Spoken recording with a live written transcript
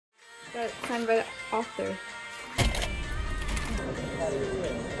Got it signed by the author.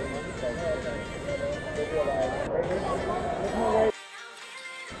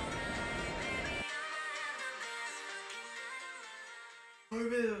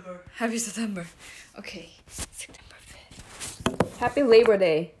 Happy September. Okay, September 5th. Happy Labor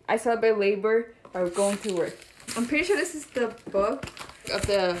Day. I celebrate labor by going to work. I'm pretty sure this is the book of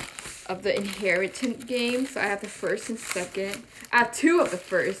the inheritance game. So I have the first and second. I have two of the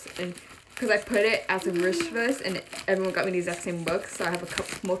first, and because I put it as a wish list, and everyone got me the exact same book. So I have a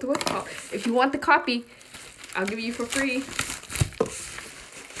couple, multiple copies. If you want the copy, I'll give you for free.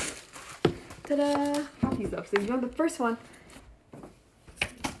 Ta-da! Copies up. So if you want the first one.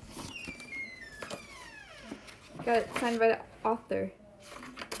 Got it signed by the author.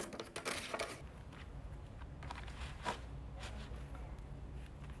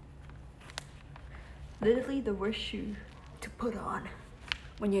 Literally the worst shoe to put on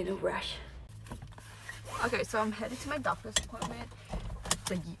when you're in a rush. Okay, so I'm headed to my doctor's appointment,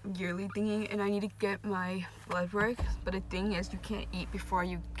 the yearly thingy, and I need to get my blood work. But the thing is, you can't eat before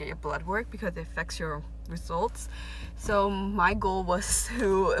you get your blood work because it affects your results. So my goal was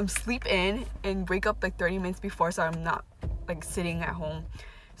to sleep in and wake up like 30 minutes before, so I'm not like sitting at home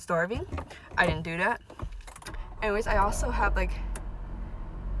starving. I didn't do that. Anyways, I also have like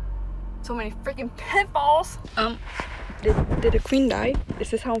so many freaking pimples. Did the queen die?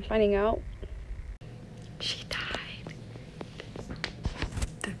 This is how I'm finding out. She died.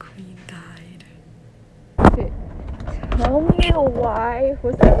 The queen died. Okay, tell me why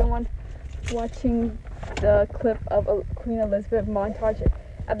was everyone watching the clip of Queen Elizabeth montage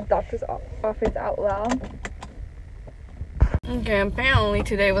at the doctor's office out loud? Okay, apparently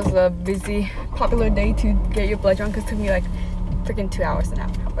today was a busy, popular day to get your blood drawn because it took me like freaking 2 hours and a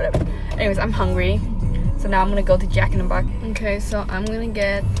half, whatever. Anyways, I'm hungry, so now I'm gonna go to Jack in the Box. Okay, so I'm gonna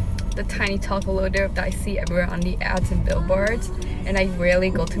get the tiny taco loader that I see everywhere on the ads and billboards, and I rarely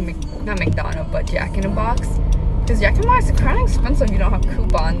go to not McDonald's but Jack in the Box, because Jack in the Box is kind of expensive if you don't have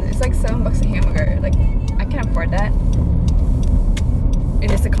coupons. It's like $7 a hamburger. Like, I can't afford that in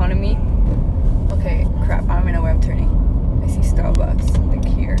this economy. Okay, crap, I don't even know where I'm turning. I see Starbucks like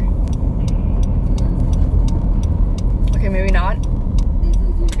here. Okay, maybe not.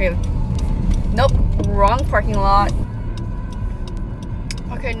 Okay, nope, wrong parking lot.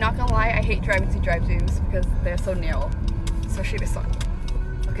 Okay, not gonna lie, I hate driving to drive-thrus because they're so narrow, especially this one.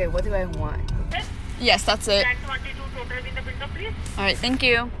 Okay, what do I want? Yes, that's it. Alright, thank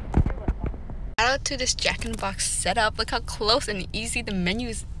you. Shout out to this Jack in the Box setup. Look how close and easy the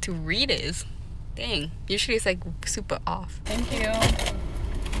menu to read is. Dang, usually it's like super off. Thank you.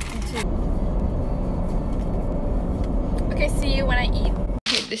 Okay, see you when I eat.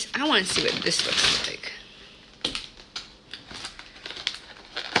 Okay, this, I want to see what this looks like.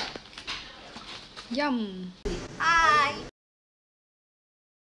 Yum. Hi.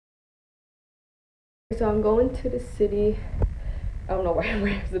 So I'm going to the city. I don't know why I'm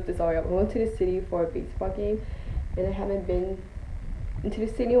wearing this all up. I'm going to the city for a baseball game, and I haven't been into the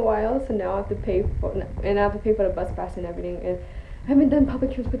city in a while. So now I have to pay for, and I have to pay for the bus pass and everything. And I haven't done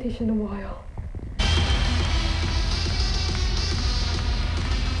public transportation in a while.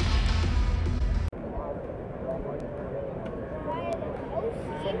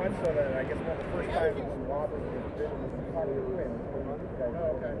 So much so that I guess one of the first times when robbers was part of the twins.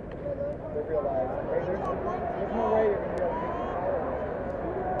 Oh, okay. They realized, hey, there's no way you're going to be able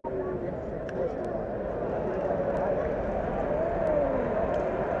to get the power.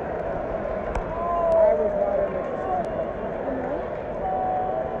 I was not in the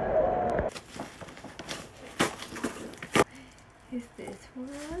Is this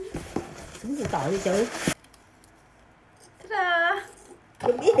one? Súng gì tỏi đi chơi. Ta-da!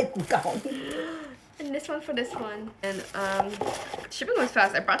 Tôi biết của cậu. And this one for this one. And shipping was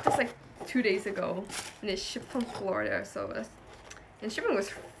fast. I brought this like 2 days ago, and it's shipped from Florida. So that's, and shipping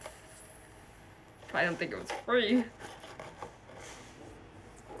was, I don't think it was free.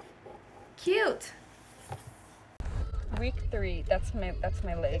 Cute. Week 3. That's my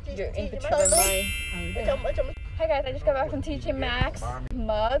leg. You're in between my. Hi guys, I just got back from TJ Maxx.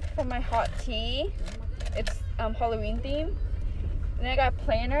 Mug for my hot tea. It's Halloween theme. And I got a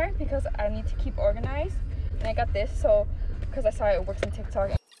planner because I need to keep organized. And I got this so because I saw it works on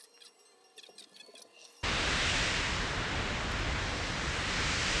TikTok.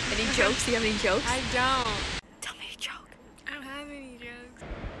 Any jokes? Do you have any jokes? I don't. Tell me a joke. I don't have any jokes.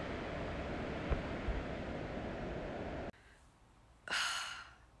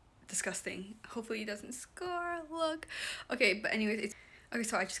 Disgusting. Hopefully he doesn't score. Look. Okay, but anyways, it's okay.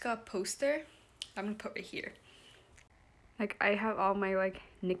 So I just got a poster. I'm gonna put it here. Like, I have all my like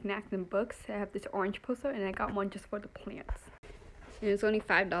knickknacks and books. I have this orange poster, and I got one just for the plants. And it's only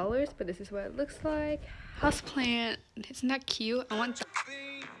 $5, but this is what it looks like. Houseplant. Isn't that cute? I want that.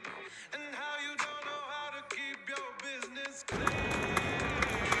 And how you don't know how to keep your business clean.